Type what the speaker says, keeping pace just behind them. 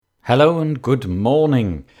Hello and good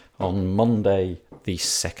morning on Monday, the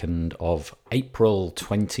 2nd of April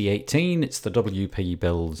 2018. It's the WP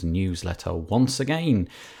Builds newsletter once again,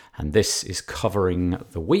 and this is covering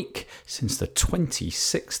the week since the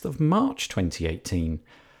 26th of March 2018.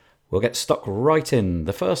 We'll get stuck right in.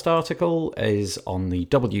 The first article is on the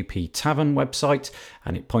WP Tavern website,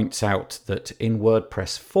 and it points out that in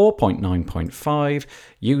WordPress 4.9.5,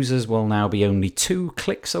 users will now be only 2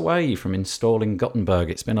 clicks away from installing Gutenberg.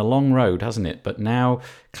 It's been a long road, hasn't it? But now,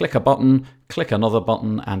 click a button, click another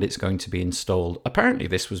button, and it's going to be installed. Apparently,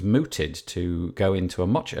 this was mooted to go into a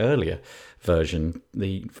much earlier version,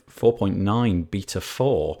 the 4.9 beta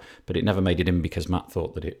 4, but it never made it in because Matt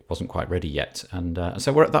thought that it wasn't quite ready yet. And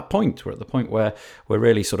so we're at that point. We're at the point where we're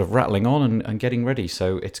really sort of rattling on and getting ready.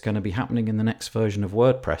 So it's going to be happening in the next version of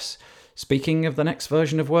WordPress. Speaking of the next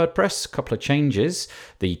version of WordPress, a couple of changes.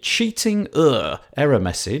 The cheating error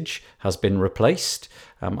message has been replaced.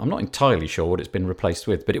 I'm not entirely sure what it's been replaced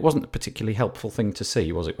with, but it wasn't a particularly helpful thing to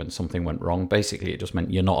see, was it, when something went wrong? Basically, it just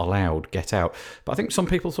meant you're not allowed, get out. But I think some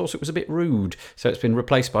people thought it was a bit rude, so it's been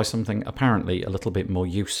replaced by something apparently a little bit more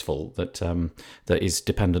useful that is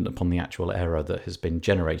dependent upon the actual error that has been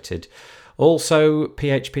generated. Also,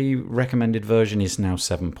 PHP recommended version is now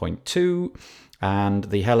 7.2. And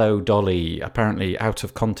the Hello Dolly, apparently out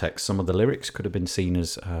of context, some of the lyrics could have been seen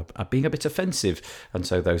as being a bit offensive, and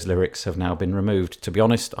so those lyrics have now been removed. To be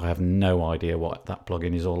honest, I have no idea what that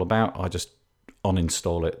plugin is all about. I just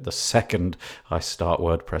uninstall it the second I start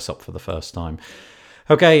WordPress up for the first time.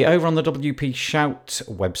 Okay, over on the WP Shout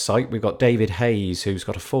website, we've got David Hayes, who's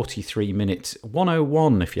got a 43-minute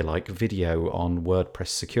 101, if you like, video on WordPress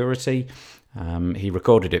security. He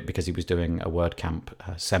recorded it because he was doing a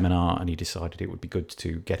WordCamp seminar, and he decided it would be good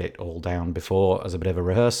to get it all down before as a bit of a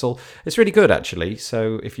rehearsal. It's really good, actually.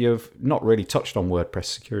 So if you've not really touched on WordPress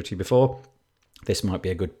security before, this might be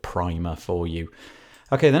a good primer for you.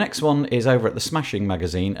 Okay, the next one is over at the Smashing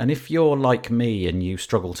magazine, and if you're like me and you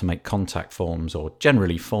struggle to make contact forms or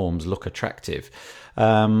generally forms look attractive,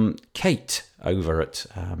 Kate over at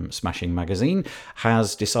Smashing magazine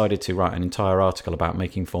has decided to write an entire article about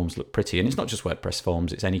making forms look pretty, and it's not just WordPress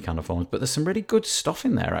forms, it's any kind of forms, but there's some really good stuff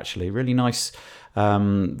in there, actually. Really nice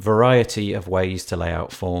variety of ways to lay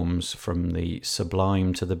out forms, from the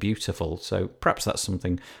sublime to the beautiful, so perhaps that's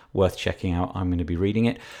something worth checking out. I'm going to be reading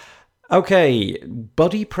it. Okay,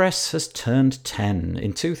 BuddyPress has turned 10.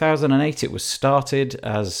 In 2008, it was started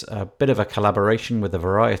as a bit of a collaboration with a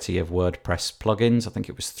variety of WordPress plugins. I think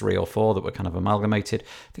it was 3 or 4 that were kind of amalgamated.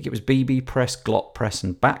 I think it was BBPress, GlotPress,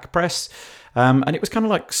 and BackPress. And it was kind of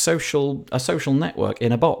like a social network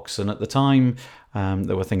in a box. And at the time,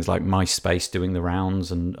 there were things like MySpace doing the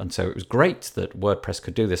rounds, and so it was great that WordPress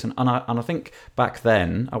could do this. And I think back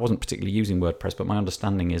then, I wasn't particularly using WordPress, but my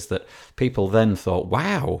understanding is that people then thought,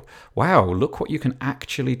 wow, look what you can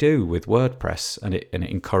actually do with WordPress. And it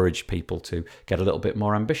encouraged people to get a little bit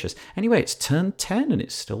more ambitious. Anyway, it's turned 10 and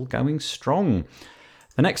it's still going strong.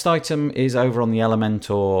 The next item is over on the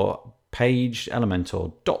Elementor page,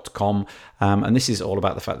 elementor.com, and this is all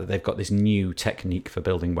about the fact that they've got this new technique for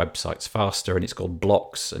building websites faster, and it's called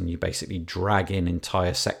blocks, and you basically drag in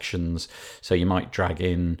entire sections. So you might drag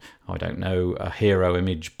in, I don't know, a hero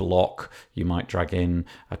image block, you might drag in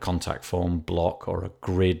a contact form block or a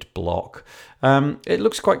grid block. It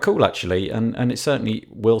looks quite cool, actually, and it certainly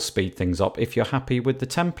will speed things up if you're happy with the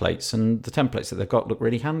templates, and the templates that they've got look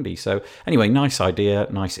really handy. So anyway, nice idea,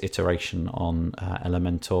 nice iteration on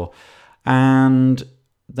Elementor. And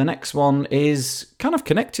the next one is kind of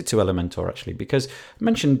connected to Elementor, actually, because I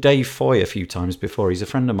mentioned Dave Foy a few times before. He's a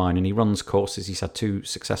friend of mine and he runs courses. He's had 2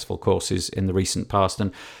 successful courses in the recent past,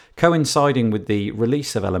 and coinciding with the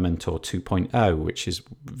release of Elementor 2.0, which is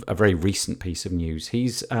a very recent piece of news,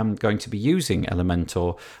 he's going to be using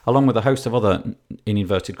Elementor along with a host of other, in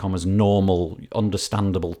inverted commas, normal,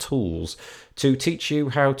 understandable tools to teach you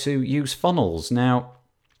how to use funnels. Now,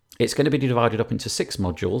 it's going to be divided up into 6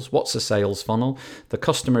 modules. What's a sales funnel? The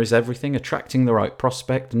customer is everything, attracting the right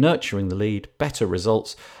prospect, nurturing the lead, better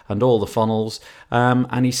results, and all the funnels.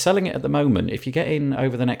 And he's selling it at the moment. If you get in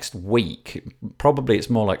over the next week, probably it's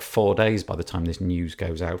more like 4 days by the time this news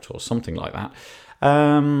goes out or something like that,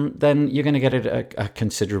 then you're going to get it at a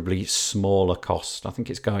considerably smaller cost. I think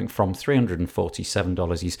it's going from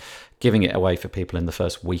 $347. He's giving it away for people in the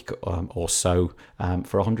first week or so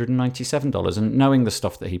for $197. And knowing the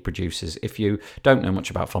stuff that he produces, if you don't know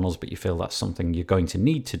much about funnels but you feel that's something you're going to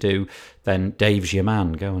need to do, then Dave's your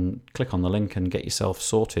man. Go and click on the link and get yourself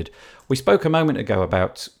sorted. We spoke a moment ago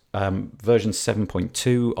about version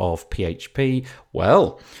 7.2 of PHP.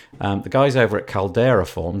 Well, the guys over at Caldera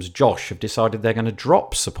Forms, Josh, have decided they're going to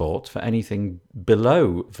drop support for anything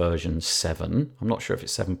below version 7. I'm not sure if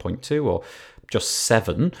it's 7.2 or just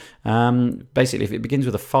 7. Basically, if it begins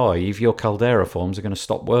with a 5, your Caldera Forms are going to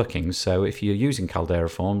stop working. So if you're using Caldera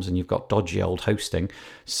Forms and you've got dodgy old hosting,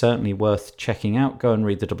 certainly worth checking out. Go and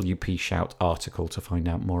read the WP Shout article to find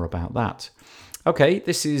out more about that. Okay,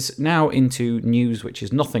 this is now into news which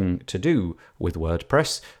is nothing to do with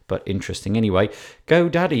WordPress, but interesting anyway.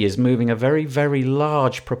 GoDaddy is moving a very, very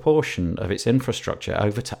large proportion of its infrastructure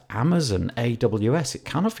over to Amazon AWS. It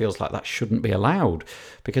kind of feels like that shouldn't be allowed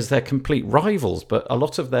because they're complete rivals, but a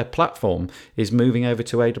lot of their platform is moving over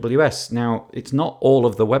to AWS. Now, it's not all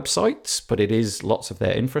of the websites, but it is lots of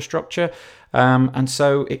their infrastructure. And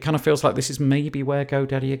so it kind of feels like this is maybe where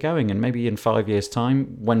GoDaddy are going. And maybe in 5 years'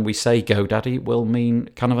 time, when we say GoDaddy, it will mean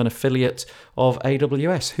kind of an affiliate of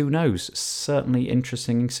AWS. Who knows? Certainly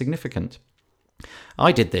interesting and significant.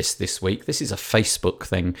 I did this week. This is a Facebook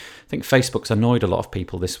thing. I think Facebook's annoyed a lot of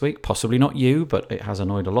people this week. Possibly not you, but it has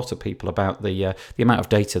annoyed a lot of people about the amount of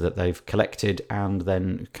data that they've collected and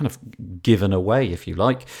then kind of given away, if you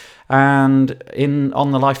like. And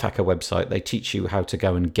on the Lifehacker website, they teach you how to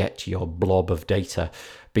go and get your blob of data,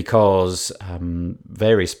 because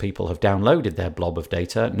various people have downloaded their blob of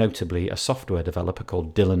data, notably a software developer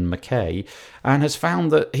called Dylan McKay, and has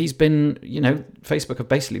found that he's been, Facebook have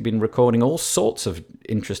basically been recording all sorts of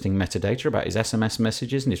interesting metadata about his SMS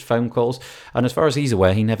messages and his phone calls. And as far as he's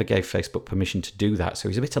aware, he never gave Facebook permission to do that. So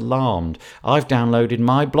he's a bit alarmed. I've downloaded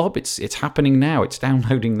my blob. It's happening now. It's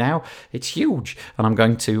downloading now. It's huge. And I'm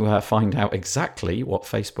going to find out exactly what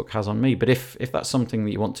Facebook has on me. But if that's something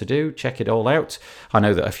that you want to do, check it all out. I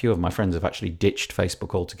know that a few of my friends have actually ditched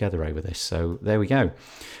Facebook altogether over this. So there we go.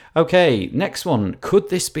 Okay, next one. Could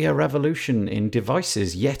this be a revolution in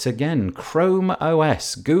devices yet again? Chrome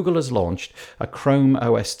OS. Google has launched a Chrome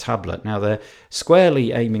OS tablet. Now, they're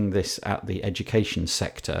squarely aiming this at the education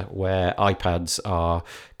sector, where iPads are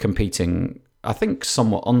competing, I think,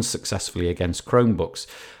 somewhat unsuccessfully against Chromebooks.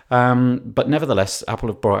 But nevertheless, Apple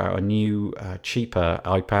have brought out a new, cheaper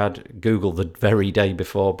iPad. Google, the very day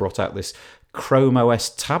before, brought out this Chrome OS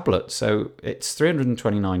tablet. So it's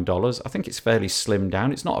 $329. I think it's fairly slimmed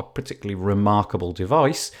down. It's not a particularly remarkable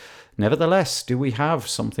device. Nevertheless, do we have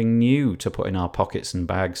something new to put in our pockets and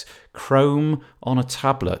bags? Chrome on a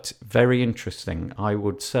tablet. Very interesting. I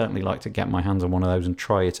would certainly like to get my hands on one of those and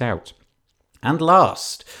try it out. And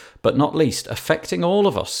last but not least, affecting all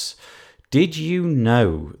of us, did you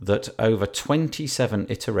know that over 27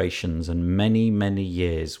 iterations and many, many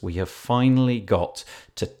years, we have finally got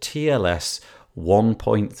to TLS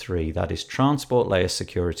 1.3, that is Transport Layer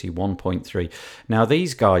Security 1.3. Now,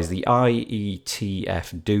 these guys, the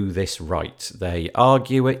IETF, do this right. They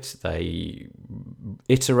argue it, they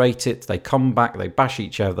iterate it, they come back, they bash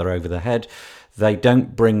each other over the head. They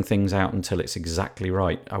don't bring things out until it's exactly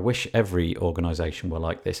right. I wish every organisation were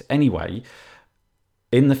like this. Anyway,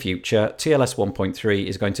 in the future, TLS 1.3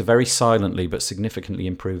 is going to very silently but significantly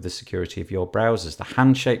improve the security of your browsers. The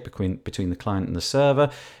handshake between the client and the server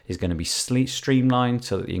is going to be streamlined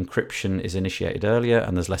so that the encryption is initiated earlier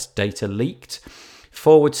and there's less data leaked.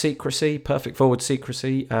 Forward secrecy, perfect forward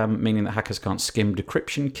secrecy, meaning that hackers can't skim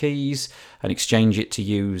decryption keys and exchange it to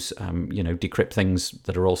use, decrypt things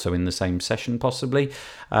that are also in the same session possibly.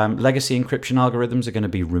 Legacy encryption algorithms are going to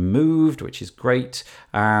be removed, which is great,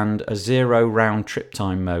 and a zero round trip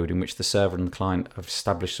time mode in which the server and the client have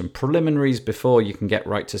established some preliminaries before you can get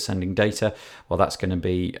right to sending data. Well, that's going to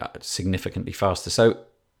be significantly faster. So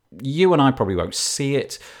you and I probably won't see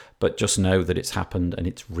it, but just know that it's happened and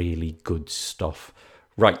it's really good stuff.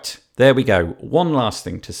 Right, there we go. One last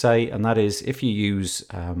thing to say, and that is if you use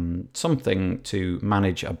something to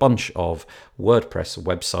manage a bunch of WordPress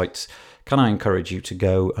websites, can I encourage you to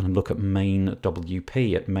go and look at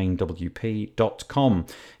MainWP at mainwp.com.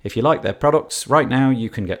 If you like their products, right now you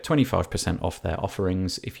can get 25% off their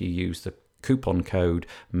offerings if you use the coupon code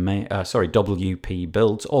WP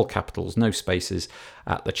Builds, all capitals, no spaces,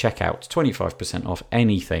 at the checkout. 25% off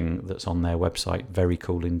anything that's on their website. Very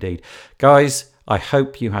cool indeed. Guys, I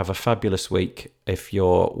hope you have a fabulous week. If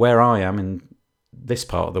you're where I am in this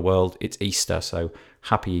part of the world, it's Easter, so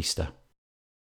happy Easter.